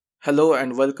Hello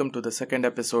and welcome to the second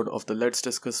episode of the Let's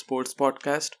Discuss Sports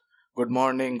podcast. Good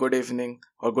morning, good evening,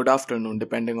 or good afternoon,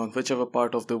 depending on whichever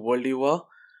part of the world you are.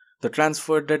 The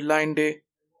transfer deadline day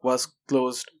was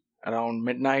closed around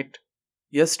midnight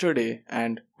yesterday,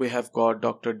 and we have got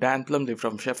Dr. Dan Plumley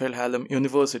from Sheffield Hallam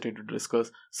University to discuss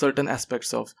certain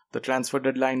aspects of the transfer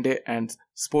deadline day and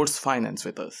sports finance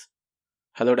with us.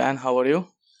 Hello, Dan, how are you?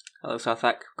 Hello,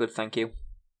 Sarthak. Good, thank you.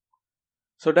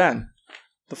 So, Dan,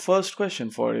 the first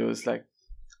question for you is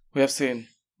we have seen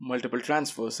multiple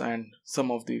transfers and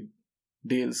some of the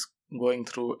deals going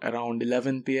through around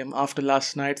 11 p.m. after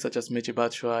last night, such as Michy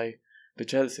Batshuayi to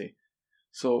Chelsea.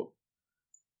 So,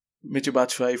 Michy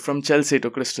Batshuayi from Chelsea to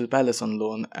Crystal Palace on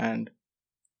loan, and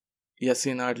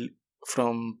Yassin Adli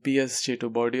from PSG to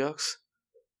Bordeaux.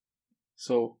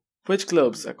 So, which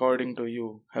clubs, according to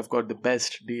you, have got the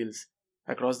best deals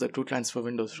across the two transfer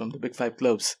windows from the big five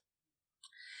clubs?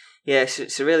 Yes,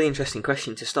 it's a really interesting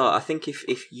question to start. I think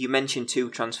if you mentioned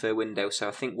two transfer windows, so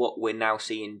I think what we're now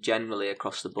seeing generally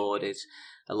across the board is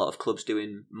a lot of clubs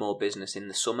doing more business in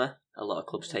the summer, a lot of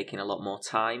clubs taking a lot more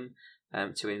time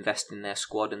to invest in their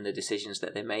squad and the decisions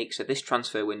that they make. So this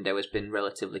transfer window has been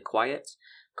relatively quiet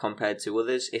compared to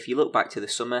others. If you look back to the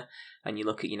summer and you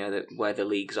look at where the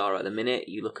leagues are at the minute,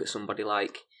 you look at somebody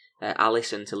like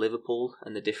Alisson to Liverpool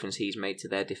and the difference he's made to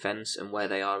their defence and where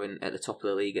they are at the top of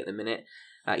the league at the minute.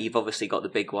 You've obviously got the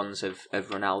big ones of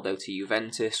Ronaldo to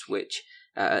Juventus, which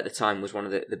at the time was one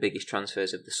of the biggest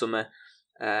transfers of the summer.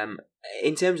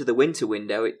 In terms of the winter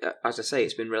window, as I say,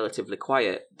 it's been relatively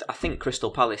quiet. I think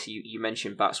Crystal Palace, you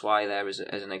mentioned Batshuayi there as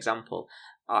an example.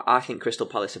 I think Crystal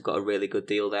Palace have got a really good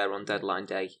deal there on deadline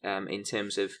day in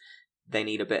terms of they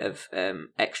need a bit of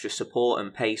extra support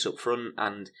and pace up front,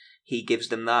 and he gives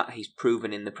them that. He's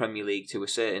proven in the Premier League to a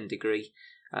certain degree.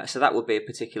 So that would be a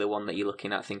particular one that you're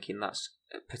looking at thinking that's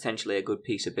potentially a good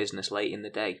piece of business late in the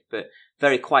day. But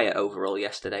very quiet overall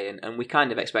yesterday, and we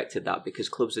kind of expected that because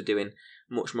clubs are doing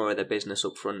much more of their business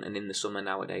up front and in the summer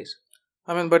nowadays.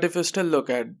 But if you still look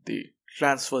at the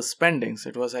transfer spendings,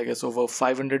 it was, I guess, over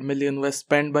 500 million was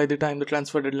spent by the time the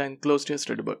transfer deadline closed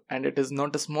yesterday, and it is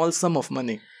not a small sum of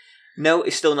money. No,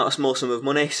 it's still not a small sum of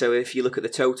money. So if you look at the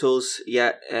totals,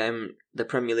 the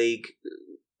Premier League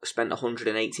spent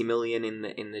 180 million in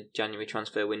the January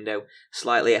transfer window,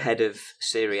 slightly ahead of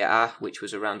Serie A, which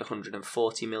was around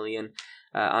 140 million,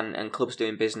 and clubs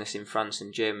doing business in France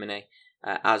and Germany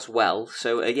as well.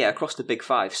 So across the big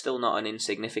five, still not an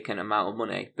insignificant amount of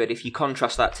money. But if you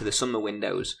contrast that to the summer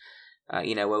windows,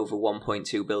 over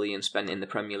 1.2 billion spent in the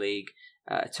Premier League,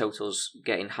 totals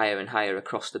getting higher and higher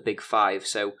across the big five.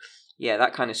 So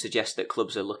that kind of suggests that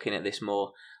clubs are looking at this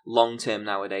more long term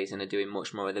nowadays and are doing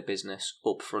much more of the business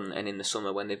up front and in the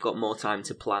summer when they've got more time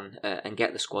to plan and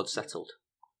get the squad settled.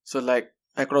 So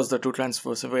across the two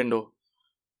transfers window,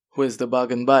 who is the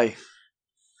bargain buy?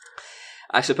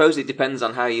 I suppose it depends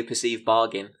on how you perceive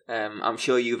bargain. I'm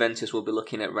sure Juventus will be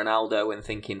looking at Ronaldo and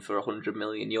thinking for 100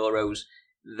 million euros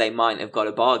they might have got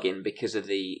a bargain because of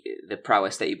the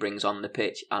prowess that he brings on the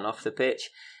pitch and off the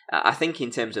pitch. I think in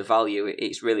terms of value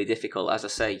it's really difficult. As I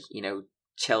say,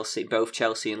 both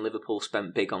Chelsea and Liverpool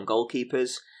spent big on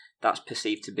goalkeepers. That's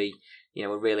perceived to be, a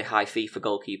really high fee for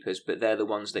goalkeepers, but they're the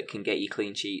ones that can get you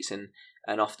clean sheets and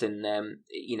often,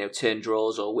 turn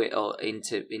draws or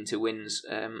into wins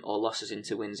or losses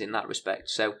into wins in that respect.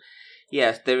 So,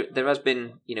 there has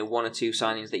been, one or two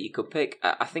signings that you could pick.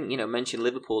 I think, mention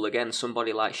Liverpool again,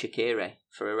 somebody like Shaqiri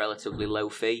for a relatively low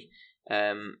fee.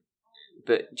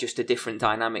 But just a different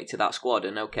dynamic to that squad.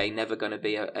 And never going to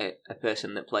be a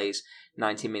person that plays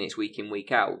 90 minutes week in,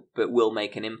 week out, but will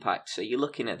make an impact. So you're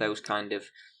looking at those kind of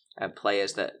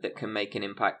players that can make an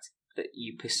impact that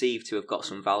you perceive to have got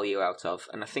some value out of.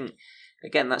 And I think,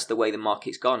 again, that's the way the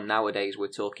market's gone. Nowadays, we're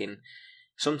talking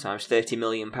sometimes £30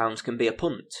 million can be a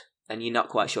punt, and you're not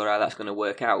quite sure how that's going to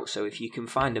work out. So if you can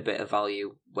find a bit of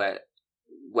value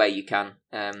where you can,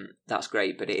 that's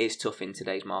great, but it is tough in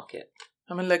today's market.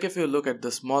 If you look at the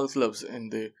small clubs in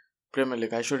the Premier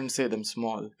League, I shouldn't say them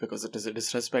small because it is a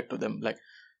disrespect to them.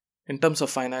 In terms of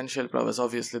financial prowess,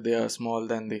 obviously they are small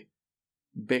than the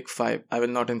big five. I will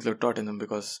not include Tottenham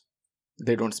because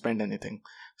they don't spend anything.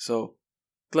 So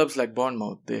clubs like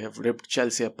Bournemouth, they have ripped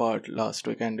Chelsea apart last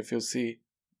week, and if you see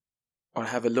or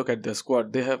have a look at their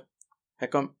squad, they have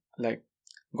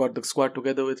got the squad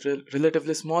together with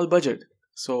relatively small budget.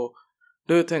 So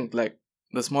do you think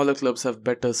the smaller clubs have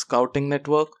better scouting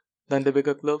network than the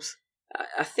bigger clubs?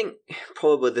 I think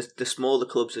probably the smaller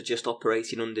clubs are just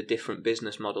operating under different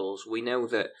business models. We know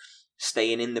that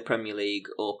staying in the Premier League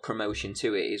or promotion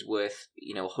to it is worth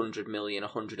 100 million,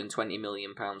 120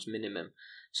 million pounds minimum.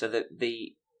 So that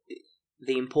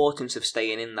the importance of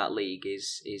staying in that league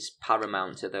is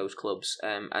paramount to those clubs,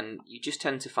 and you just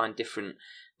tend to find different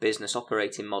business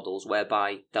operating models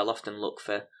whereby they'll often look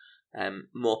for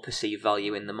more perceived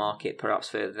value in the market, perhaps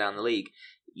further down the league.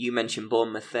 You mentioned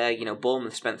Bournemouth there.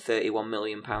 Bournemouth spent £31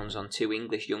 million on 2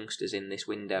 English youngsters in this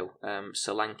window.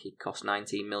 Solanke cost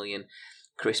 £19 million.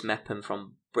 Chris Mepham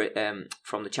from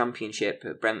the Championship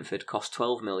at Brentford cost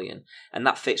 £12 million. And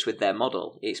that fits with their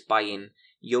model. It's buying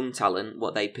young talent,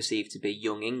 what they perceive to be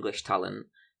young English talent,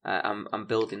 and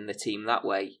building the team that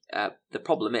way. The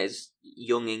problem is,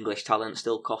 young English talent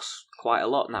still costs quite a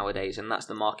lot nowadays, and that's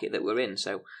the market that we're in.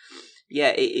 So, yeah,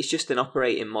 it's just an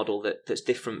operating model that's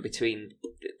different between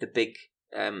the big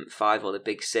 5 or the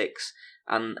big 6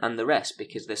 and the rest,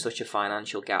 because there's such a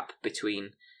financial gap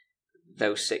between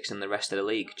those 6 and the rest of the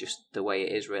league, just the way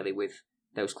it is really, with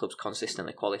those clubs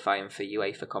consistently qualifying for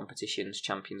UEFA competitions,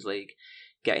 Champions League,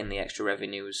 getting the extra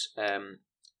revenues,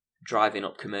 driving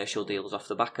up commercial deals off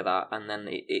the back of that, and then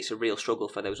it's a real struggle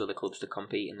for those other clubs to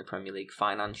compete in the Premier League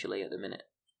financially at the minute.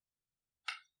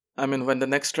 I mean, when the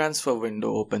next transfer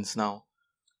window opens now,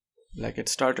 like it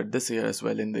started this year as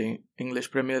well in the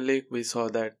English Premier League, we saw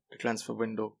that the transfer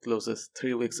window closes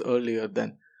 3 weeks earlier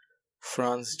than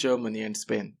France, Germany and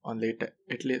Spain.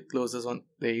 Italy closes on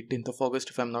the 18th of August,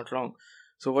 if I'm not wrong.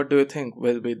 So what do you think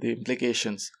will be the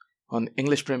implications on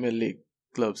English Premier League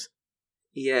clubs?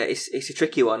 Yeah, it's a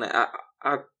tricky one.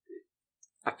 I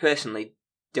personally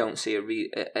don't see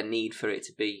a need for it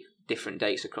to be different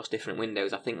dates across different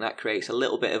windows. I think that creates a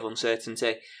little bit of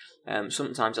uncertainty,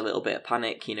 sometimes a little bit of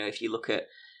panic. If you look at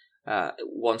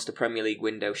once the Premier League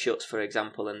window shuts, for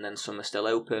example, and then some are still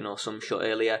open or some shut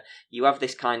earlier, you have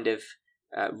this kind of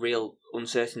real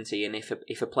uncertainty. And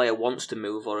if a player wants to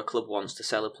move, or a club wants to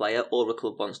sell a player, or a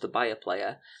club wants to buy a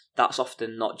player, that's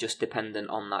often not just dependent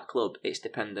on that club. It's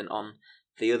dependent on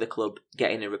the other club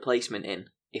getting a replacement in.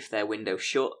 If their window's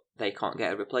shut, they can't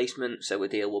get a replacement, so a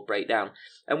deal will break down.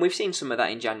 And we've seen some of that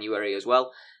in January as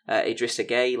well. Idrissa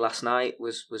Gueye last night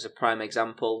was a prime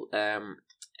example.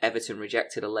 Everton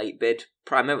rejected a late bid,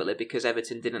 primarily because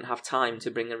Everton didn't have time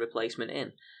to bring a replacement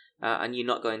in. And you're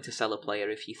not going to sell a player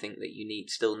if you think that you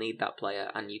still need that player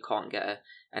and you can't get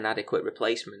an adequate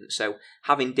replacement. So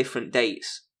having different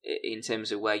dates in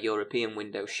terms of where European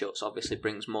window shuts obviously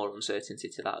brings more uncertainty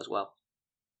to that as well.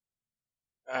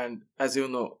 And as you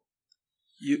know,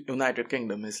 United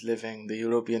Kingdom is leaving the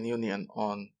European Union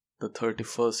on the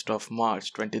 31st of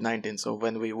March 2019. So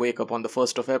when we wake up on the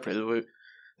 1st of April,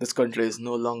 this country is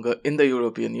no longer in the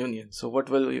European Union. So what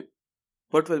will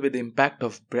be the impact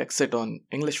of Brexit on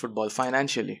English football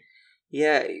financially?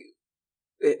 Yeah,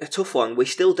 a tough one. We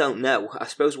still don't know. I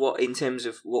suppose in terms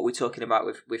of what we're talking about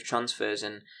with transfers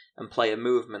and player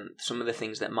movement, some of the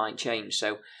things that might change.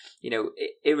 So,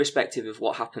 irrespective of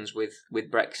what happens with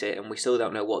Brexit, and we still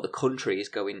don't know how the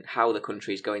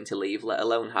country is going to leave, let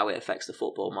alone how it affects the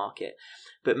football market.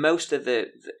 But most of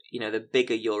the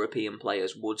bigger European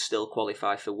players would still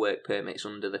qualify for work permits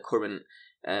under the current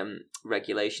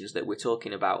regulations that we're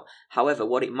talking about. However,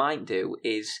 what it might do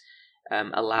is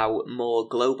allow more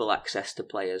global access to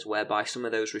players, whereby some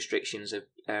of those restrictions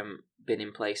have been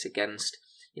in place against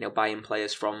buying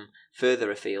players from further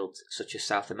afield, such as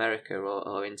South America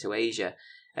or into Asia,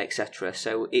 etc.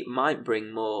 So it might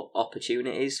bring more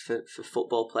opportunities for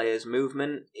football players'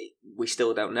 movement. We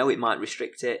still don't know. It might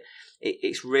restrict it.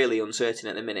 It's really uncertain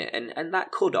at the minute, and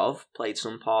that could have played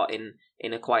some part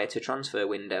in a quieter transfer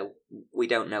window. We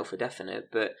don't know for definite,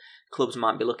 but clubs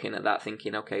might be looking at that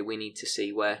thinking, okay, we need to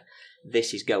see where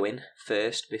this is going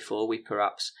first before we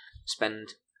perhaps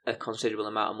spend a considerable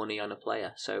amount of money on a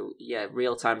player. So yeah,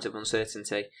 real times of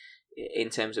uncertainty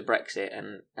in terms of Brexit,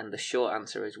 and the short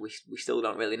answer is we still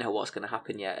don't really know what's going to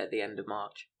happen yet at the end of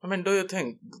March. I mean, do you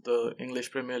think the English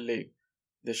Premier League,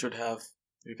 they should have,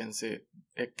 you can say,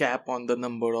 a cap on the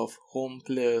number of home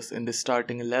players in the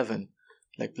starting 11,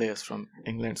 like players from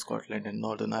England, Scotland and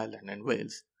Northern Ireland and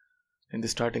Wales in the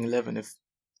starting 11 if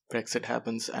Brexit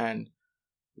happens, and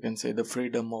you can say the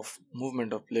freedom of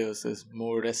movement of players is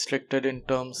more restricted in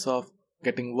terms of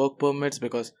getting work permits?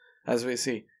 Because as we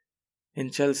see in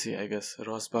Chelsea, I guess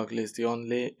Ross Barkley is the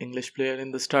only English player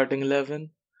in the starting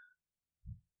 11.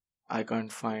 I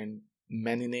can't find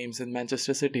many names in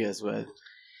Manchester City as well.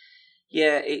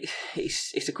 Yeah,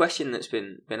 it's a question that's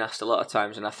been asked a lot of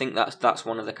times, and I think that's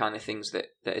one of the kind of things that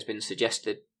has been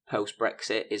suggested post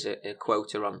Brexit is a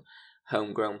quota on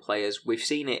homegrown players. We've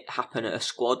seen it happen at a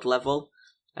squad level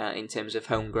in terms of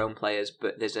homegrown players,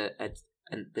 but there's an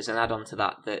add-on to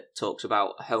that talks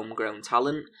about homegrown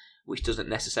talent, which doesn't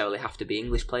necessarily have to be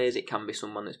English players. It can be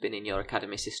someone that's been in your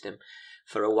academy system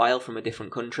for a while from a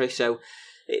different country. So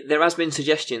there has been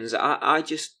suggestions. I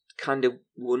just kind of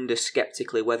wonder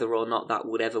sceptically whether or not that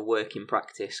would ever work in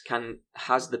practice.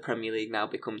 Has the Premier League now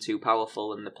become too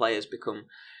powerful and the players become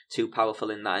too powerful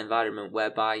in that environment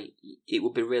whereby it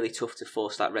would be really tough to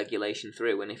force that regulation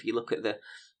through? And if you look at the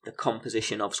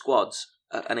composition of squads,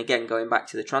 and again going back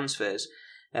to the transfers,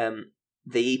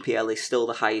 the EPL is still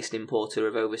the highest importer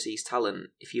of overseas talent.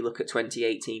 If you look at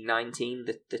 2018-19,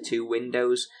 the two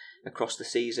windows across the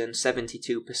season,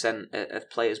 72% of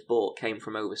players bought came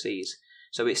from overseas.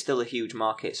 So it's still a huge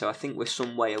market. So I think we're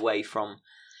some way away from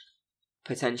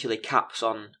potentially caps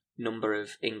on number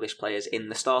of English players in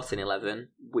the starting 11.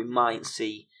 We might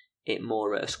see it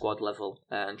more at a squad level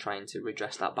and trying to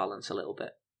redress that balance a little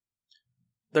bit.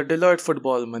 The Deloitte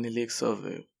Football Money League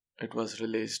survey, it was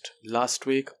released last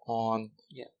week on,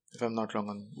 if I'm not wrong,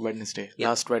 on Wednesday,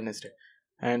 last Wednesday.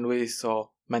 And we saw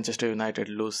Manchester United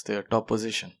lose their top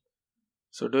position.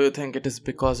 So do you think it is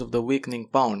because of the weakening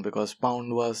pound? Because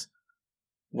pound was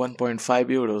 1.5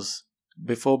 euros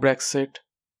before Brexit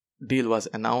deal was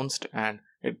announced, and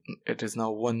it is now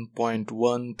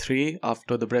 1.13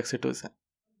 after the Brexit was,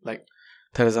 like,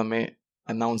 Theresa May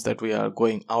announced that we are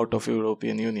going out of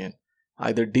European Union,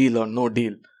 either deal or no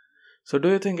deal. So do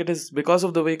you think it is because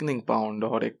of the weakening pound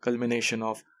or a culmination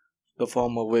of the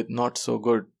former with not so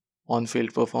good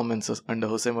on-field performances under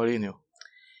Jose Mourinho?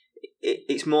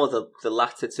 It's more the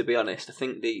latter, to be honest. I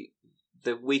think the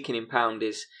weakening pound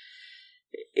is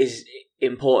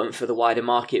important for the wider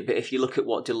market, but if you look at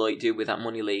what Deloitte do with that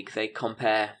money league, they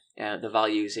compare the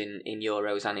values in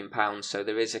euros and in pounds, so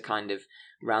there is a kind of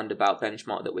roundabout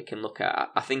benchmark that we can look at.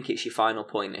 I think it's your final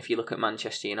point. If you look at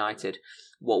Manchester United,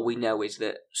 what we know is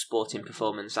that sporting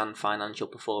performance and financial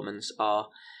performance are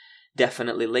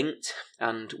definitely linked,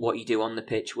 and what you do on the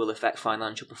pitch will affect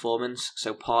financial performance.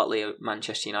 So partly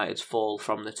Manchester United's fall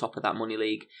from the top of that money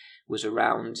league was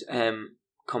around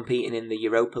competing in the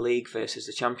Europa League versus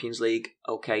the Champions League.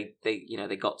 Okay,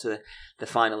 they got to the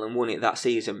final and won it that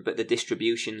season, but the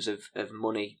distributions of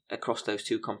money across those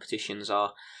two competitions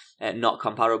are not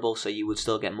comparable, so you would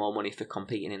still get more money for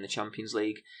competing in the Champions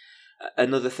League.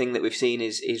 Another thing that we've seen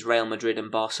is Real Madrid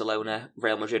and Barcelona.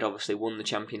 Real Madrid obviously won the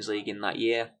Champions League in that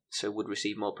year, so would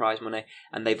receive more prize money,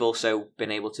 and they've also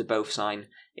been able to both sign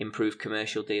improved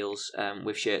commercial deals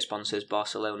with shirt sponsors,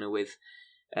 Barcelona with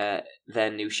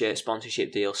their new shirt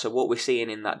sponsorship deal. So what we're seeing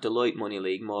in that Deloitte Money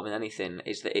League more than anything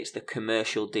is that it's the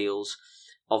commercial deals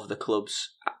of the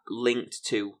clubs linked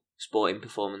to sporting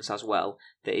performance as well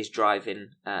that is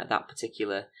driving that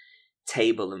particular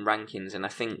table and rankings. And I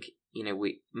think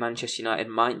Manchester United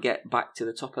might get back to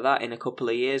the top of that in a couple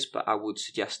of years, but I would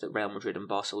suggest that Real Madrid and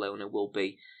Barcelona will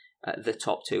be the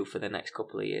top two for the next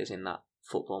couple of years in that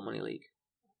Football Money League.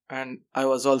 And I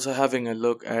was also having a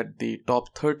look at the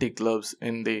top 30 clubs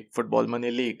in the Football Money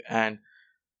League, and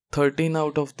 13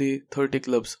 out of the 30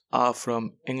 clubs are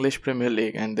from English Premier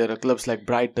League, and there are clubs like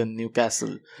Brighton,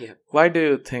 Newcastle. Yeah. Why do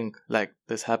you think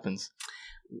this happens?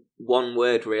 One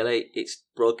word really, it's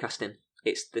broadcasting.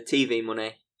 It's the TV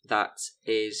money that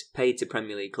is paid to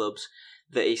Premier League clubs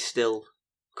that is still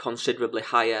considerably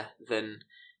higher than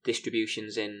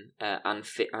distributions in and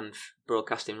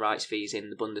broadcasting rights fees in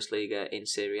the Bundesliga, in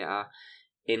Serie A,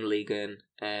 in Liga,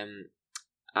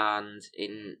 and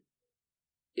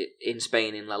in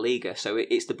Spain in La Liga. So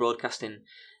it's the broadcasting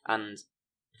and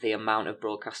the amount of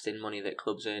broadcasting money that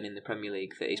clubs earn in the Premier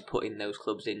League that is putting those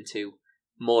clubs into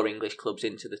more English clubs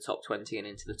into the top 20 and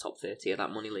into the top 30 of that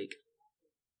money league.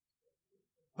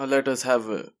 Now let us have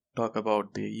a talk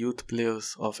about the youth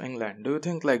players of England. Do you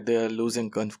think they are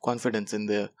losing confidence in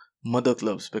their mother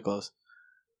clubs because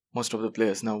most of the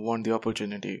players now want the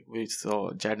opportunity? We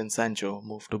saw Jadon Sancho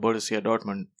move to Borussia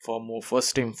Dortmund for more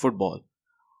first team football.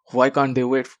 Why can't they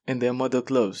wait in their mother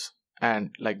clubs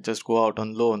and just go out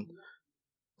on loan,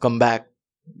 come back,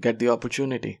 get the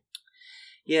opportunity?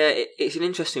 Yeah, it's an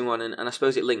interesting one, and I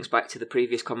suppose it links back to the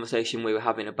previous conversation we were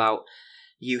having about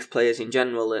youth players in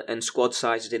general and squad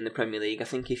sizes in the Premier League. I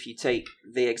think if you take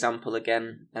the example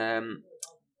again,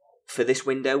 for this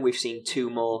window, we've seen two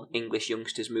more English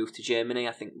youngsters move to Germany.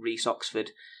 I think Reece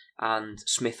Oxford and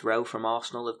Smith Rowe from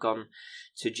Arsenal have gone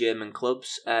to German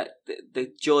clubs.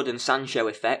 The Jadon Sancho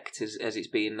effect, as it's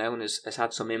being known, has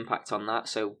had some impact on that.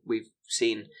 So we've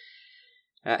seen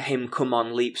him come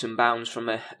on leaps and bounds from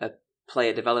a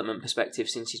player development perspective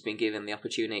since he's been given the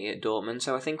opportunity at Dortmund.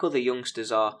 So I think other youngsters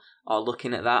are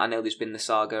looking at that. I know there's been the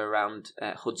saga around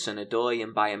Hudson-Odoi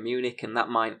and Bayern Munich, and that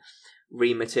might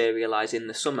rematerialise in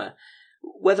the summer.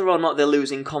 Whether or not they're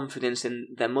losing confidence in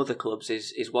their mother clubs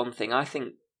is one thing. I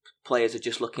think players are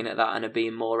just looking at that and are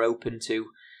being more open to,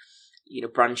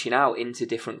 branching out into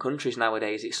different countries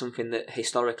nowadays. It's something that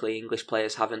historically English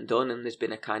players haven't done, and there's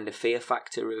been a kind of fear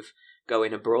factor of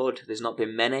going abroad. There's not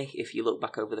been many, if you look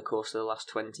back over the course of the last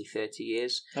 20, 30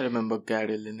 years. I remember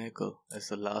Gary Lineker as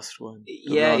the last one.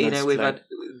 Yeah, we've had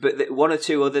one or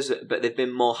two others, but they've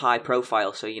been more high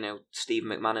profile. So, Steve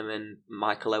McManaman,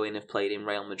 Michael Owen have played in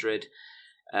Real Madrid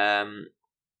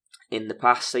in the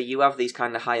past. So you have these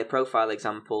kind of higher profile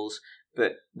examples,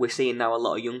 but we're seeing now a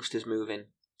lot of youngsters moving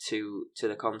to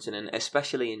the continent,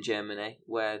 especially in Germany,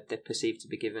 where they're perceived to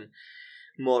be given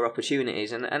more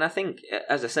opportunities. And I think,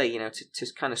 as I say,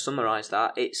 to kind of summarise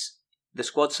that, it's the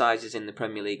squad sizes in the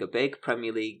Premier League are big.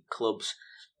 Premier League clubs,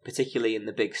 particularly in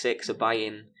the Big Six, are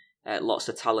buying lots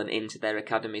of talent into their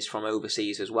academies from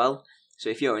overseas as well. So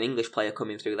if you're an English player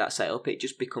coming through that setup, it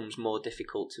just becomes more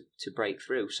difficult to break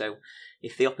through. So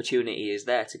if the opportunity is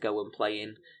there to go and play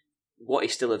in what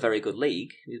is still a very good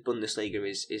league, the Bundesliga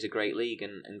is a great league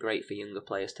and great for younger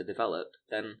players to develop,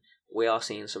 then we are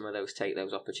seeing some of those take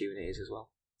those opportunities as well.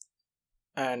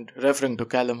 And referring to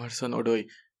Callum Hudson-Odoi,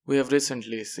 we have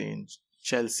recently seen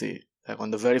Chelsea,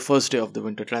 on the very first day of the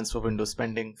winter transfer window,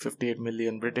 spending 58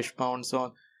 million British pounds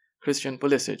on Christian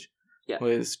Pulisic, who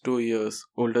is 2 years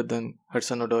older than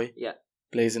Hudson-Odoi,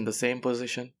 plays in the same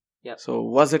position. So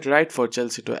was it right for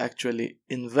Chelsea to actually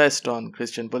invest on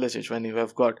Christian Pulisic when you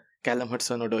have got Callum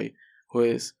Hudson-Odoi, who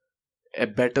is a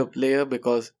better player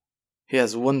because he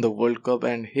has won the World Cup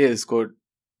and he is good?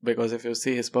 Because if you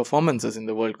see his performances in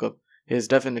the World Cup, he is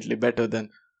definitely better than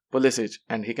Pulisic,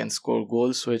 and he can score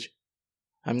goals, which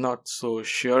I'm not so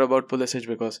sure about Pulisic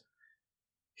because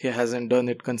he hasn't done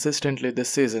it consistently this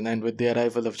season, and with the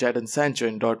arrival of Jadon Sancho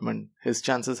in Dortmund, his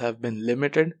chances have been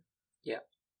limited.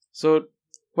 So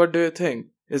what do you think?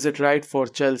 Is it right for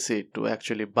Chelsea to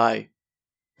actually buy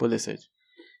Pulisic?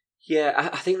 Yeah,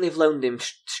 I think they've loaned him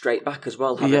straight back as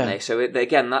well, haven't they? So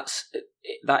again,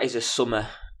 that is a summer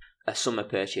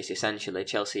purchase essentially.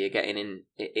 Chelsea are getting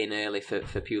in early for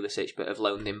Pulisic, but have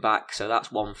loaned him back. So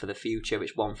that's one for the future.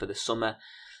 It's one for the summer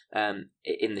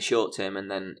in the short term,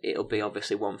 and then it'll be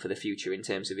obviously one for the future in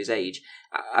terms of his age.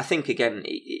 I think again,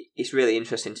 it's really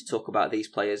interesting to talk about these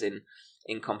players in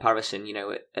comparison.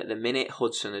 At the minute,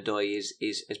 Hudson-Odoi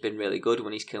has been really good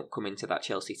when he's come into that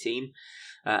Chelsea team.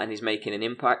 And he's making an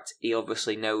impact. He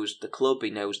obviously knows the club, he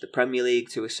knows the Premier League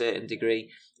to a certain degree.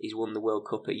 He's won the World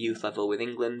Cup at youth level with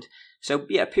England. So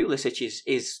yeah, Pulisic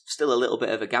is still a little bit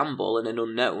of a gamble and an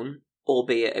unknown,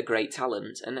 albeit a great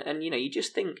talent. And you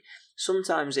just think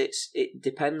sometimes it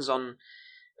depends on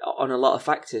a lot of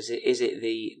factors. Is it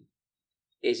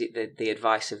the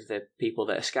advice of the people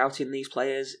that are scouting these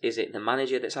players? Is it the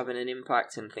manager that's having an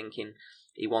impact and thinking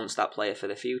he wants that player for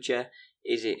the future?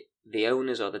 Is it the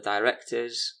owners or the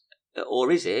directors?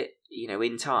 Or is it,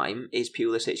 in time, is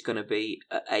Pulisic going to be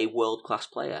a world-class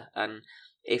player? And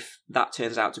if that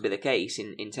turns out to be the case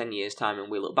in 10 years' time and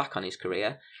we look back on his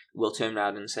career, we'll turn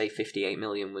around and say 58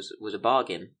 million was a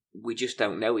bargain. We just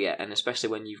don't know yet. And especially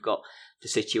when you've got the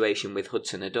situation with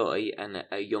Hudson-Odoi and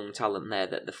a young talent there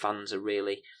that the fans are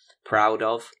really proud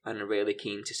of and are really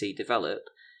keen to see develop,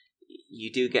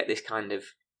 you do get this kind of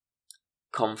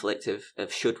conflict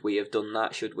of should we have done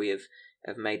that? Should we have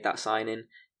made that signing?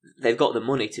 They've got the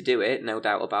money to do it, no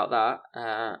doubt about that.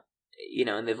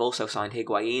 And they've also signed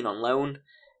Higuain on loan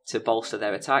to bolster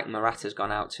their attack. Morata's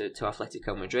gone out to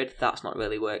Atletico Madrid. That's not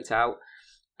really worked out.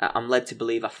 I'm led to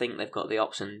believe, I think they've got the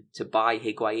option to buy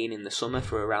Higuain in the summer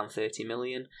for around 30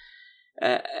 million.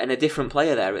 And a different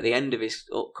player there at the end of his,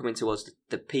 coming towards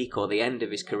the peak or the end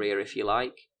of his career, if you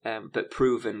like. But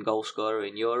proven goal scorer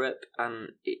in Europe, and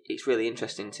it's really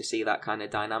interesting to see that kind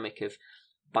of dynamic of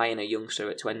buying a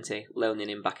youngster at 20, loaning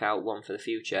him back out, one for the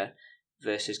future,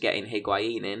 versus getting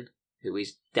Higuain in, who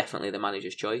is definitely the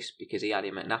manager's choice because he had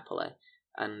him at Napoli,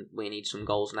 and we need some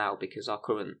goals now because our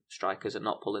current strikers are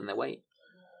not pulling their weight.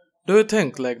 Do you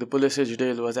think the Pulisic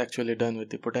deal was actually done with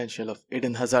the potential of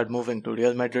Eden Hazard moving to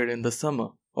Real Madrid in the summer,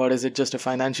 or is it just a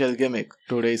financial gimmick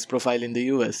to raise profile in the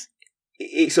US?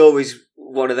 It's always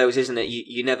one of those, isn't it?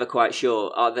 You're never quite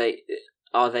sure. Are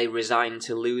they resigned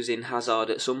to losing Hazard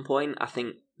at some point? I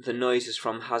think the noises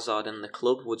from Hazard and the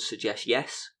club would suggest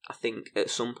yes. I think at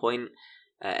some point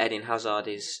Eden Hazard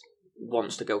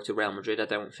wants to go to Real Madrid. I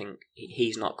don't think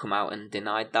he's not come out and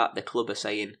denied that. The club are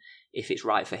saying if it's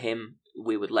right for him,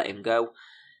 we would let him go.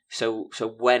 So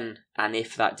when and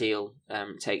if that deal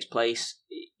takes place,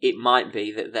 it might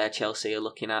be that their Chelsea are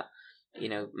looking at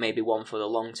maybe one for the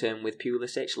long term with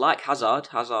Pulisic. Like Hazard.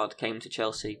 Hazard came to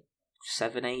Chelsea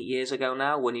 7-8 years ago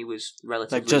now when he was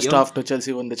relatively just young. After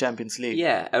Chelsea won the Champions League.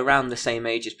 Yeah, around the same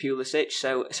age as Pulisic.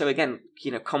 So again,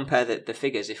 compare the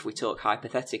figures if we talk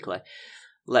hypothetically.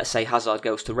 let's say Hazard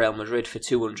goes to Real Madrid for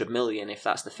 200 million, if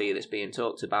that's the fee that's being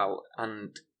talked about,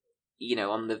 and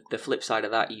on the flip side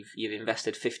of that, you've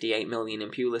invested 58 million in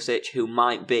Pulisic, who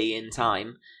might be in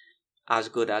time as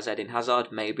good as Eden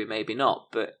Hazard, maybe not,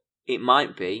 but it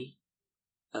might be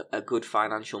a good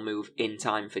financial move in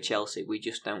time for Chelsea. We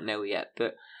just don't know yet,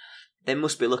 but they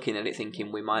must be looking at it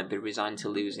thinking we might be resigned to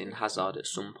losing Hazard at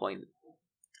some point.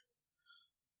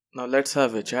 Now let's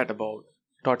have a chat about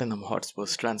Tottenham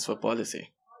Hotspur's transfer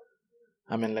policy.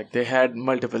 I mean, they had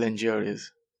multiple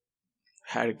injuries.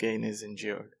 Harry Kane is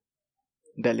injured.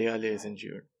 Dele Alli is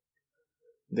injured.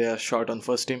 They are short on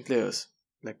first-team players.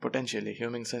 Potentially,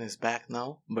 Heung-min is back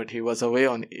now, but he was away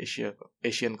on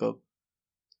Asian Cup.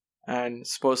 And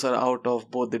Spurs are out of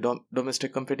both the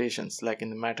domestic competitions,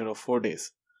 in a matter of 4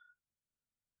 days.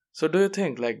 So do you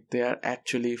think they are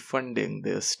actually funding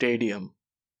their stadium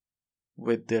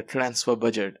with their transfer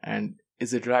budget, and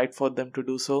is it right for them to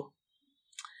do so?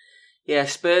 Yeah,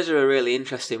 Spurs are a really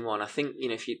interesting one. I think,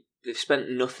 if they've spent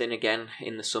nothing again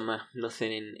in the summer,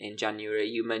 nothing in January.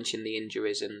 You mentioned the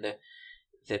injuries and the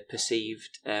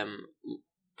perceived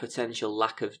potential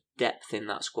lack of depth in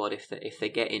that squad if they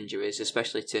get injuries,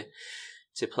 especially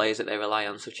to players that they rely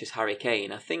on, such as Harry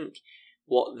Kane. I think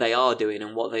what they are doing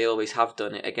and what they always have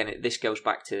done, again, this goes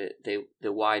back to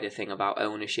the wider thing about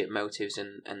ownership motives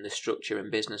and the structure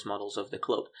and business models of the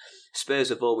club. Spurs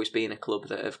have always been a club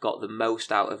that have got the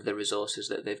most out of the resources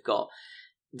that they've got.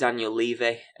 Daniel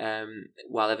Levy,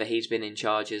 while ever he's been in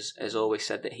charge, has always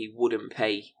said that he wouldn't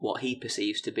pay what he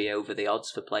perceives to be over the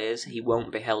odds for players. He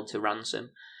won't be held to ransom.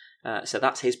 So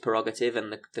that's his prerogative,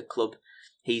 and the club,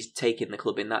 he's taken the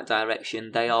club in that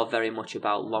direction. They are very much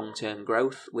about long-term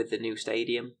growth with the new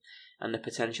stadium and the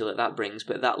potential that brings,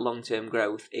 but that long-term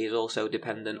growth is also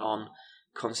dependent on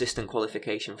consistent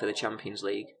qualification for the Champions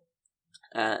League.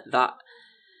 That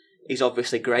is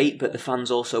obviously great, but the fans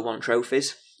also want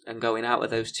trophies. And going out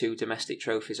of those 2 domestic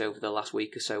trophies over the last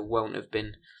week or so won't have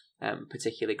been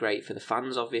particularly great for the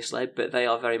fans, obviously, but they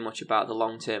are very much about the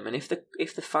long term. And if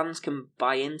the fans can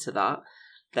buy into that,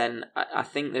 then I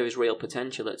think there is real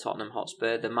potential at Tottenham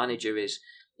Hotspur. The manager is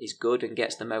good and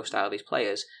gets the most out of his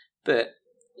players. But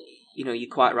you're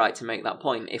quite right to make that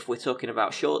point. If we're talking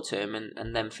about short term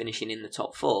and them finishing in the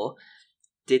top 4,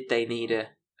 did they need a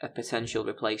potential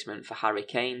replacement for Harry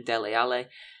Kane, Dele Alli?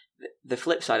 The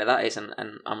flip side of that is, and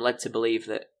I'm led to believe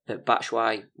that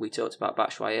Batshuayi, we talked about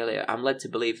Batshuayi earlier, I'm led to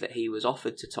believe that he was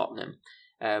offered to Tottenham.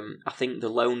 I think the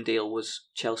loan deal was,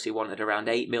 Chelsea wanted around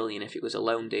 8 million if it was a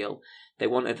loan deal. They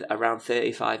wanted around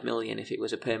 35 million if it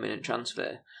was a permanent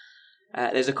transfer.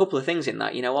 There's a couple of things in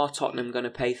that. Are Tottenham going to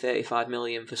pay 35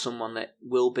 million for someone that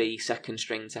will be second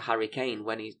string to Harry Kane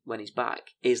when he's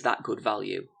back? Is that good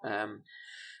value?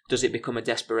 Does it become a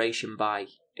desperation buy?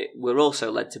 We're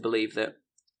also led to believe that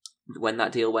when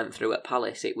that deal went through at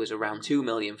Palace, it was around 2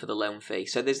 million for the loan fee.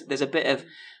 So there's a bit of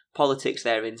politics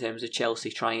there in terms of Chelsea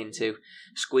trying to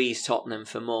squeeze Tottenham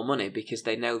for more money because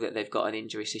they know that they've got an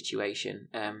injury situation.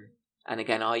 And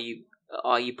again, are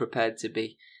you prepared to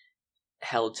be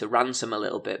held to ransom a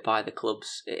little bit by the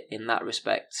clubs in that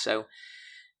respect? So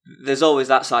there's always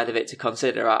that side of it to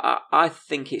consider. I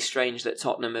think it's strange that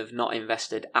Tottenham have not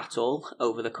invested at all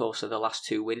over the course of the last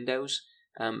 2 windows.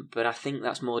 But I think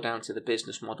that's more down to the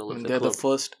business model of the club. They're the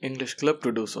first English club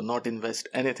to do so, not invest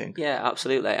anything. Yeah,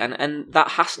 absolutely. And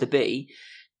that has to be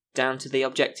down to the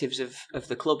objectives of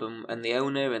the club and the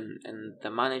owner and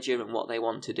the manager and what they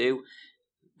want to do.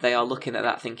 They are looking at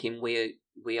that thinking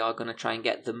we are going to try and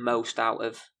get the most out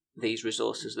of these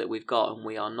resources that we've got, and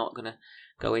we are not going to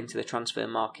go into the transfer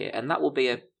market. And that will be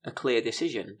a clear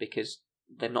decision because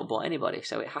they've not bought anybody.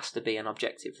 So it has to be an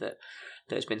objective that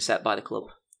has been set by the club.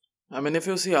 I mean, if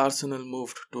you see Arsenal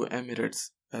moved to Emirates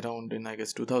around in,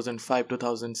 2005,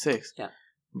 2006. Yeah.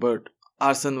 But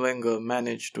Arsene Wenger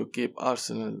managed to keep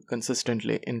Arsenal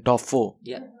consistently in top 4.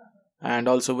 Yeah. And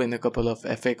also win a couple of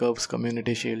FA Cups,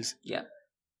 Community Shields. Yeah.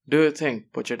 Do you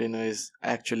think Pochettino is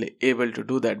actually able to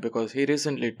do that? Because he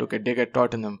recently took a dig at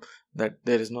Tottenham that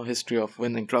there is no history of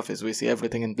winning trophies. We see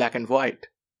everything in black and white.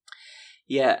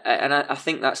 Yeah, and I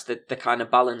think that's the kind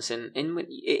of balance. And it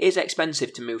is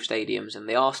expensive to move stadiums, and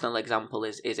the Arsenal example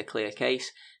is a clear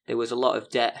case. There was a lot of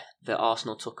debt that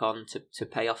Arsenal took on to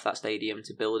pay off that stadium,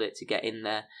 to build it, to get in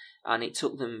there. And it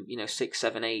took them, 6,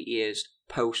 7, 8 years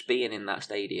post being in that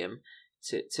stadium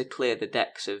to clear the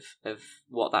decks of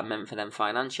what that meant for them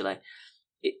financially.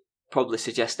 It probably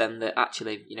suggests then that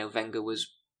actually, Wenger was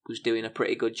doing a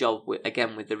pretty good job with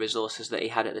the resources that he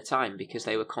had at the time, because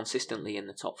they were consistently in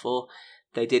the top 4.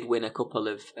 They did win a couple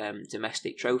of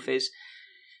domestic trophies.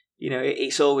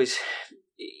 It's always,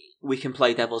 we can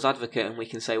play devil's advocate and we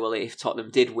can say, well, if Tottenham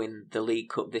did win the League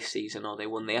Cup this season or they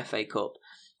won the FA Cup,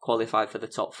 qualified for the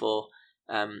top four,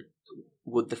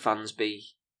 would the fans be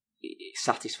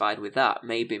satisfied with that?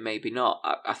 Maybe, maybe not.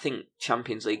 I think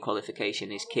Champions League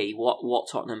qualification is key. What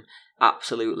Tottenham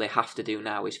absolutely have to do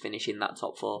now is finish in that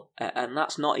top four, and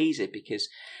that's not easy because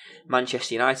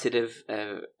Manchester United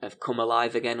have come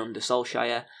alive again under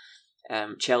Solskjaer.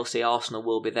 Chelsea, Arsenal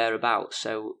will be thereabouts.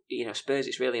 So, Spurs,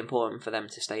 it's really important for them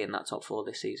to stay in that top four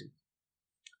this season.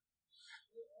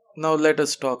 Now let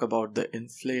us talk about the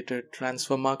inflated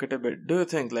transfer market a bit. Do you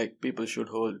think people should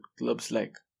hold clubs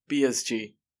like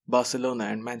PSG, Barcelona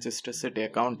and Manchester City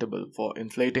accountable for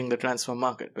inflating the transfer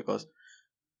market? Because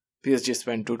PSG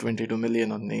spent 222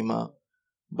 million on Neymar,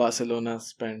 Barcelona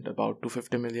spent about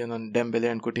 250 million on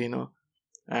Dembele and Coutinho,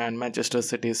 and Manchester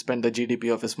City spent the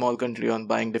GDP of a small country on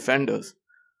buying defenders.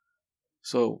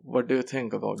 So what do you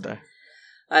think about that?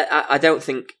 I don't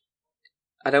think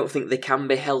they can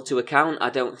be held to account. I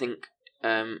don't think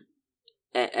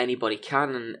anybody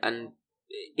can, and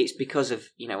it's because of,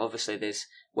 obviously there's,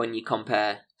 when you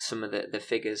compare some of the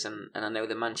figures, and I know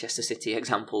the Manchester City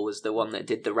example was the one that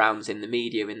did the rounds in the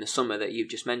media in the summer that you've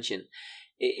just mentioned.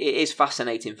 It is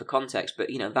fascinating for context, but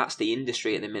that's the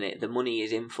industry at the minute. The money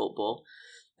is in football.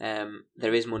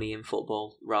 There is money in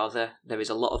football, rather. There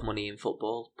is a lot of money in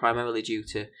football, primarily due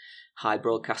to high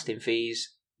broadcasting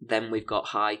fees. Then we've got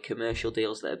high commercial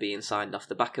deals that are being signed off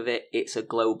the back of it. It's a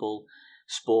global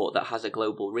sport that has a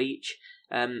global reach.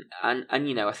 And I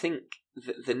think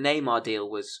the Neymar deal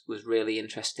was really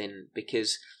interesting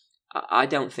because I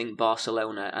don't think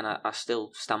Barcelona, and I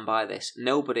still stand by this,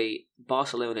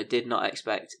 Barcelona did not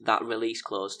expect that release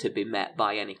clause to be met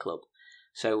by any club.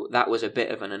 So that was a bit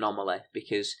of an anomaly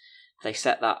because they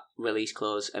set that release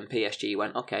clause and PSG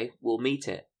went, okay, we'll meet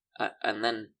it. And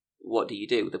then what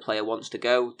do? The player wants to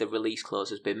go, the release clause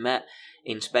has been met.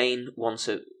 In Spain, once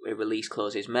a release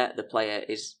clause is met, the player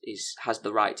has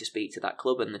the right to speak to that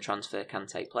club and the transfer can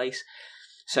take place.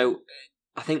 So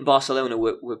I think Barcelona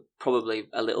were probably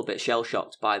a little bit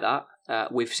shell-shocked by that.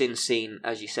 We've since seen,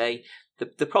 as you say,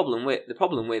 the problem with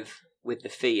the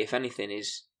fee, if anything,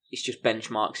 is it's just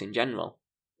benchmarks in general.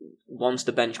 Once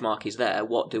the benchmark is there,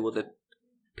 what do other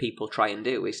people try and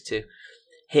do is to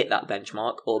hit that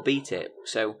benchmark or beat it.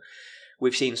 So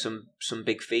we've seen some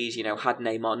big fees. Had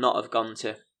Neymar not have gone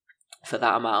for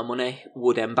that amount of money,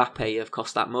 would Mbappe have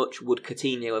cost that much? Would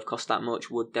Coutinho have cost that much?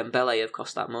 Would Dembele have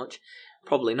cost that much?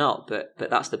 Probably not, but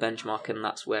that's the benchmark and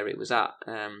that's where it was at.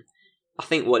 I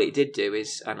think what it did do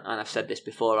is, and I've said this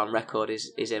before on record,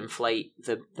 is inflate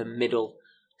the middle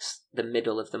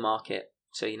of the market.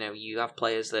 So, you have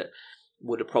players that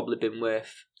would have probably been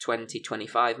worth 20,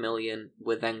 25 million,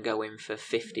 were then going for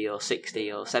 50 or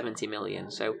 60 or 70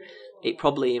 million. So it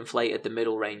probably inflated the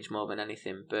middle range more than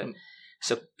anything. But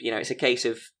so, it's a case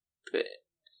of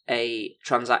a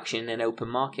transaction in an open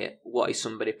market. What is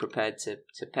somebody prepared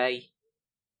to pay?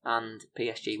 And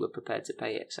PSG were prepared to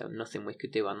pay it. So nothing we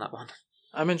could do on that one.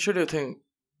 I mean, should you think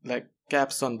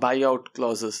caps on buyout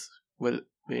clauses will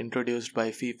be introduced by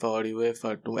FIFA or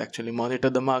UEFA to actually monitor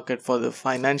the market for the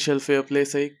financial fair play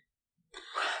sake?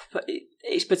 But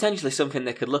it's potentially something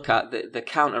they could look at. The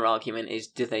counter argument is,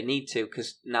 do they need to?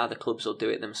 Because now the clubs will do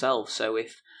it themselves. So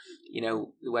if,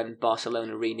 when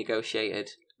Barcelona renegotiated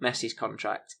Messi's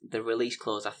contract, the release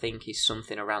clause, I think, is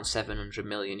something around 700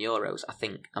 million euros. I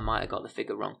think I might have got the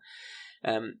figure wrong.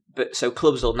 But so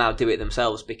clubs will now do it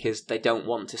themselves because they don't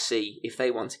want to see, if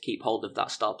they want to keep hold of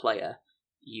that star player,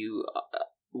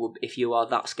 if you are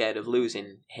that scared of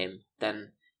losing him,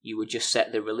 then you would just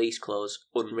set the release clause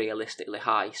unrealistically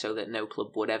high so that no club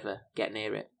would ever get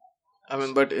near it. I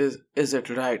mean, but is it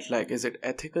right? Is it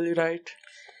ethically right?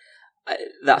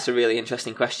 That's a really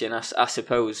interesting question. I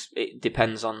suppose it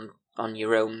depends on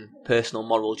your own personal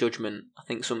moral judgment. I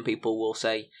think some people will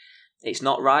say it's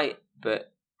not right,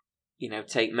 but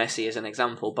take Messi as an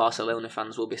example. Barcelona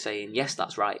fans will be saying, yes,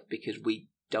 that's right, because we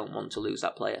don't want to lose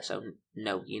that player. So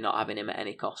no, you're not having him at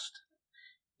any cost.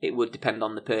 It would depend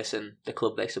on the person, the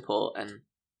club they support, and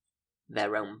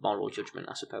their own moral judgment,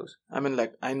 I suppose. I mean,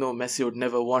 I know Messi would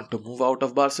never want to move out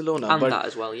of Barcelona. And but that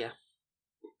as well, yeah.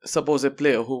 Suppose a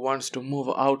player who wants to move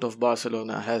out of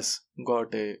Barcelona has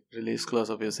got a release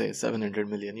clause of, 700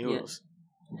 million euros.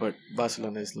 Yeah. But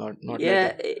Barcelona is not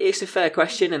yeah, it's a fair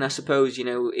question, and I suppose,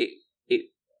 it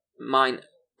might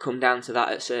come down to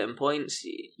that at certain points.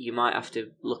 You might have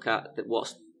to look at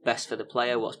what's best for the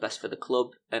player, what's best for the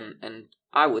club, and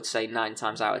I would say 9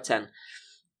 times out of 10,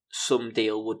 some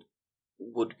deal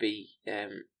would be,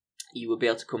 you would be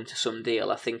able to come to some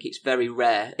deal. I think it's very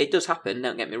rare. It does happen,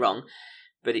 don't get me wrong,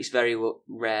 but it's very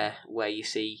rare where you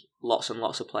see lots and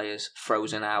lots of players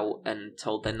frozen out and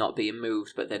told they're not being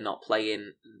moved, but they're not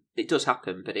playing. It does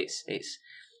happen, but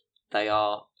they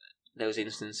are those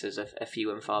instances are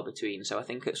few and far between. So I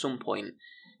think at some point,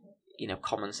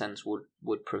 common sense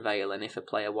would prevail, and if a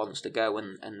player wants to go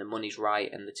and the money's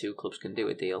right and the two clubs can do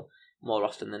a deal, more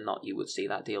often than not you would see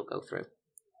that deal go through.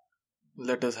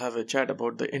 Let us have a chat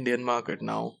about the Indian market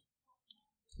now.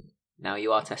 Now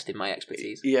you are testing my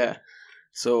expertise. Yeah.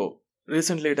 So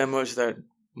recently it emerged that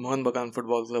Mohun Bagan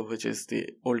Football Club, which is the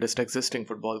oldest existing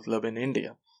football club in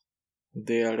India,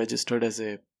 they are registered as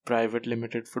a private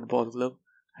limited football club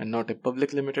and not a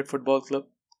public limited football club.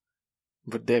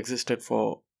 But they existed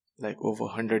for like over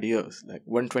 100 years, like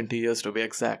 120 years to be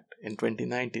exact, in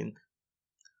 2019.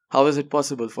 How is it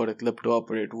possible for a club to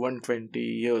operate 120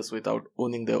 years without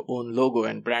owning their own logo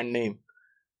and brand name?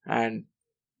 And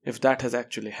if that has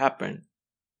actually happened,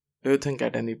 do you think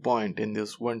at any point in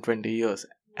these 120 years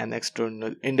an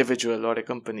external individual or a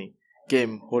company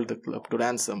came, hold the club to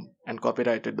ransom and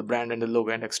copyrighted the brand and the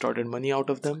logo and extorted money out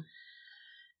of them?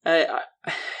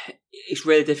 It's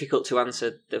really difficult to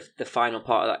answer the final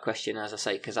part of that question, as I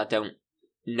say, because I don't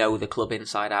know the club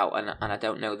inside out and I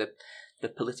don't know the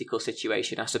political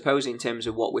situation. I suppose in terms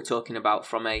of what we're talking about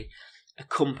from a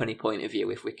company point of view,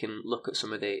 if we can look at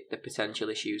some of the potential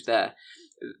issues there,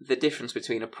 the difference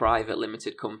between a private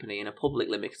limited company and a public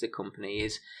limited company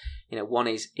is, one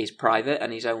is private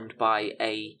and is owned by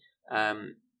a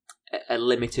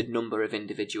limited number of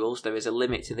individuals. There is a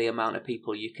limit to the amount of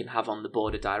people you can have on the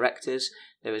board of directors.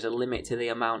 There is a limit to the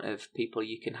amount of people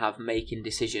you can have making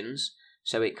decisions.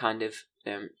 So it kind of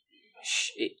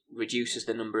it reduces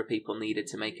the number of people needed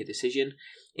to make a decision.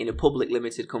 In a public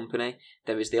limited company,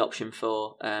 there is the option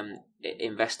for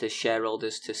investors,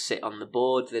 shareholders to sit on the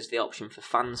board. There's the option for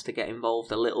fans to get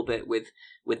involved a little bit with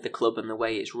the club and the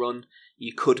way it's run.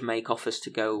 You could make offers to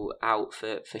go out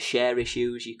for share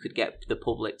issues. You could get the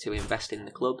public to invest in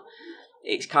the club.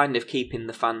 It's kind of keeping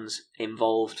the fans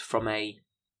involved from a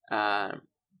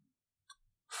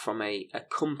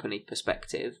company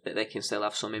perspective, that they can still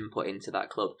have some input into that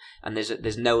club, and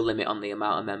there's no limit on the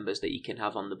amount of members that you can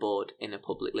have on the board in a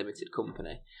public limited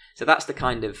company. So that's the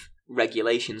kind of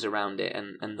regulations around it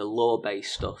and the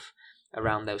law-based stuff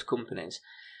around those companies.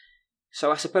 So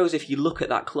I suppose if you look at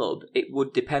that club, it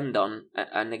would depend on,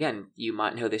 and again, you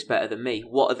might know this better than me,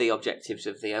 what are the objectives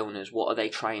of the owners? What are they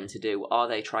trying to do? Are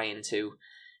they trying to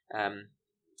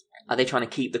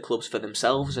keep the clubs for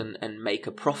themselves and make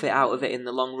a profit out of it in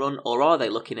the long run? Or are they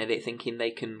looking at it thinking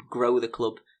they can grow the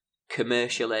club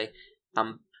commercially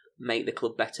and make the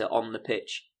club better on the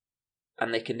pitch?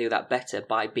 And they can do that better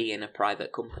by being a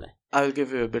private company. I'll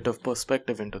give you a bit of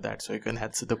perspective into that so you can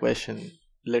answer the question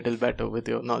a little better with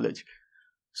your knowledge.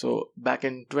 So back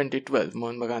in 2012,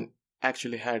 Mohun Bagan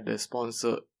actually had a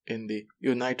sponsor in the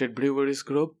United Breweries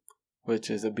Group, which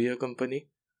is a beer company.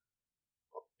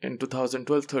 In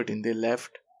 2012-13, they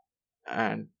left,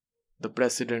 and the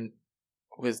president,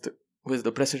 who is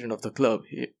the president of the club,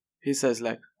 he says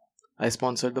like, I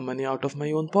sponsored the money out of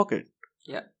my own pocket.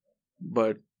 Yeah.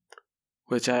 But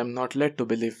which I am not led to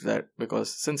believe that,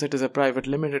 because since it is a private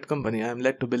limited company, I am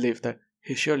led to believe that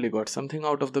he surely got something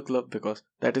out of the club, because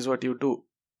that is what you do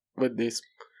with this,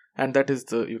 and that is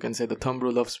you can say the thumb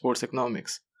rule of sports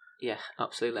economics. Yeah,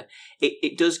 absolutely.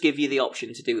 It does give you the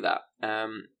option to do that.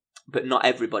 But not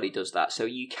everybody does that. So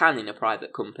you can, in a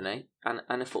private company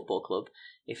and a football club,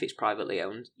 if it's privately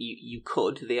owned,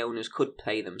 the owners could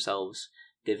pay themselves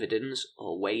dividends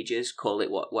or wages, call it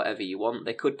whatever you want.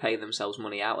 They could pay themselves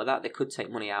money out of that. They could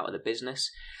take money out of the business.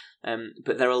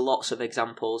 But there are lots of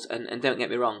examples, and don't get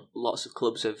me wrong, lots of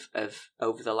clubs have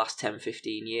over the last 10,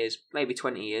 15 years, maybe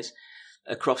 20 years,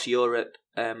 across Europe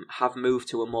have moved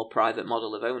to a more private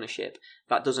model of ownership.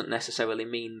 That doesn't necessarily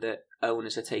mean that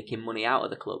owners are taking money out of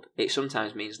the club. It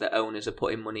sometimes means that owners are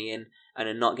putting money in and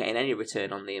are not getting any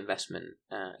return on the investment.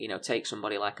 Take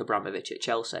somebody like Abramovich at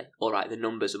Chelsea. All right, the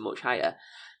numbers are much higher,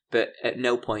 but at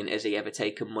no point has he ever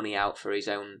taken money out for his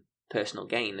own personal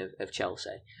gain of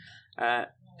Chelsea.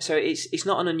 So it's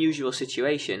not an unusual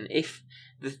situation. If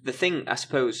the thing, I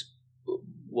suppose,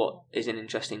 what is an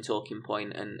interesting talking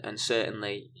point, and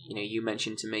certainly, you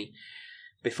mentioned to me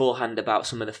beforehand about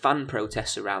some of the fan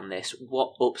protests around this.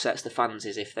 What upsets the fans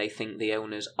is if they think the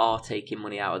owners are taking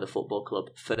money out of the football club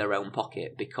for their own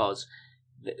pocket, because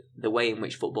the way in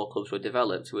which football clubs were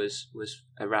developed was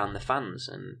around the fans,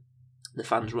 and the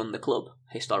fans run the club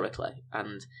historically.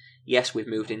 And yes, we've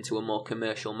moved into a more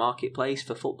commercial marketplace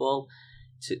for football.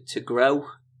 To grow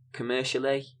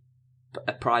commercially,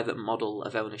 a private model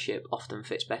of ownership often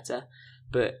fits better.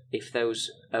 But if those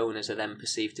owners are then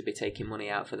perceived to be taking money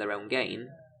out for their own gain,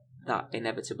 that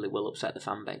inevitably will upset the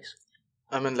fan base.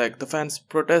 I mean, like, the fans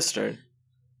protested.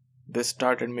 They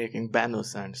started making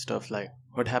banners and stuff, like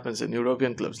what happens in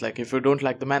European clubs. Like, if you don't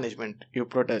like the management, you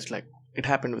protest. Like, it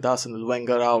happened with Arsenal,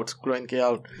 Wenger out, Kroenke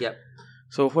out. Yep.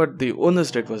 So what the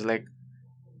owners did was, like,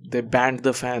 they banned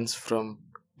the fans from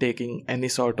taking any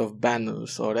sort of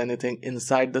banners or anything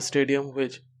inside the stadium,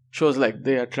 which shows like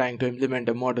they are trying to implement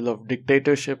a model of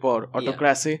dictatorship or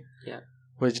autocracy,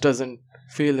 which doesn't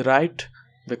feel right,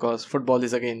 because football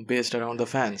is again based around the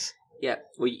fans. Yeah,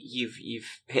 well,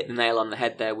 you've hit the nail on the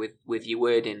head there with your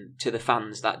wording. To the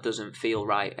fans, that doesn't feel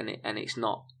right, and it's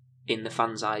not, in the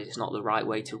fans' eyes, it's not the right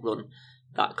way to run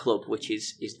that club, which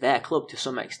is their club to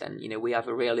some extent. You know, we have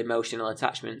a real emotional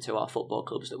attachment to our football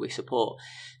clubs that we support.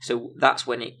 So that's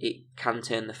when it can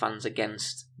turn the fans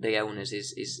against the owners,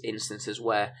 is instances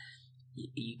where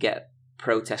you get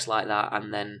protests like that,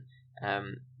 and then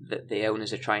the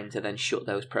owners are trying to then shut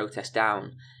those protests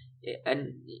down.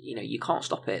 And, you know, you can't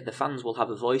stop it. The fans will have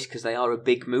a voice because they are a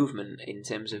big movement in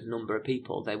terms of number of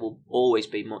people. They will always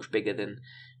be much bigger than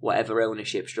whatever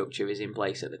ownership structure is in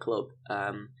place at the club.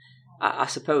 I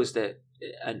suppose that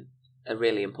a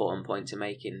really important point to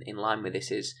make in line with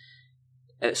this is,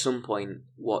 at some point,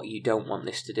 what you don't want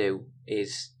this to do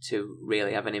is to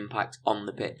really have an impact on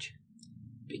the pitch,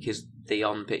 because the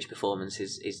on-pitch performance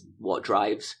is what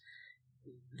drives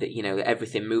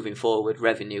everything moving forward,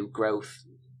 revenue, growth.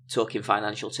 Talking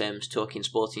financial terms, talking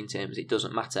sporting terms, it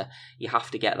doesn't matter. You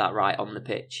have to get that right on the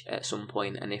pitch at some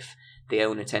point, and if the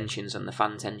owner tensions and the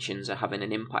fan tensions are having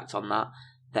an impact on that,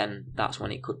 then that's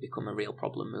when it could become a real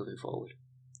problem moving forward.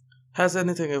 Has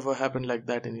anything ever happened like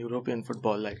that in European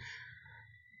football? Like,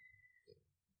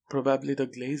 probably the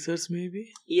Glazers,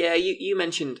 maybe? Yeah, you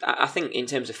mentioned, I think in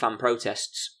terms of fan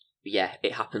protests, yeah,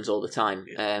 it happens all the time,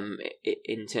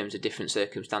 in terms of different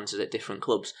circumstances at different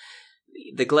clubs.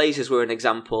 The Glazers were an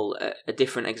example, a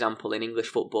different example in English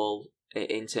football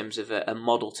in terms of a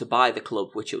model to buy the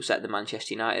club, which upset the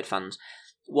Manchester United fans.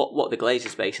 What the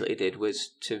Glazers basically did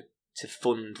was to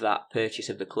fund that purchase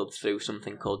of the club through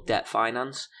something called debt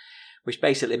finance, which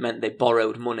basically meant they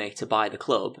borrowed money to buy the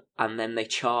club, and then they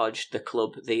charged the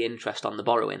club the interest on the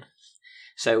borrowing.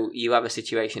 So you have a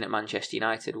situation at Manchester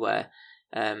United where,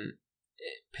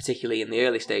 particularly in the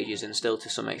early stages and still to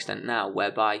some extent now,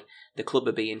 whereby the club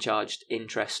are being charged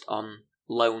interest on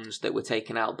loans that were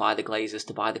taken out by the Glazers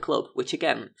to buy the club, which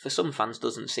again, for some fans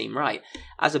doesn't seem right.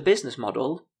 As a business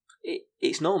model,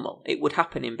 it's normal. It would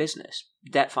happen in business.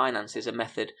 Debt finance is a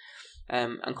method,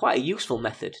 and quite a useful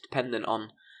method, dependent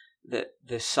on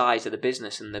the size of the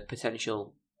business and the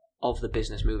potential of the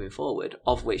business moving forward,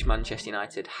 of which Manchester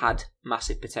United had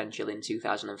massive potential in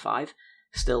 2005,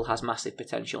 still has massive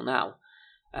potential now.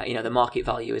 The market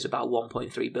value is about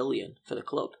 1.3 billion for the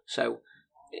club. So,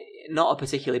 not a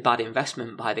particularly bad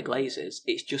investment by the Glazers.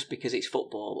 It's just because it's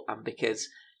football and because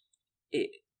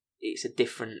it's a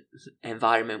different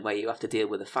environment where you have to deal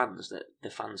with the fans that the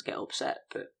fans get upset.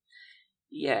 But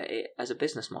yeah, as a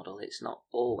business model, it's not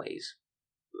always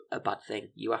a bad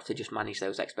thing. You have to just manage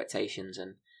those expectations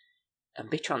and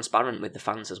be transparent with the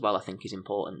fans as well, I think is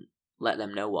important. Let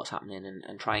them know what's happening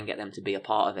and try and get them to be a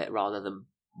part of it rather than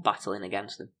battling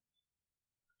against them.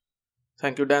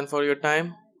 Thank you, Dan, for your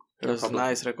time. It was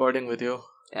nice recording with you.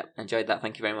 Yeah, enjoyed that.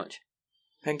 Thank you very much.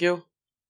 Thank you.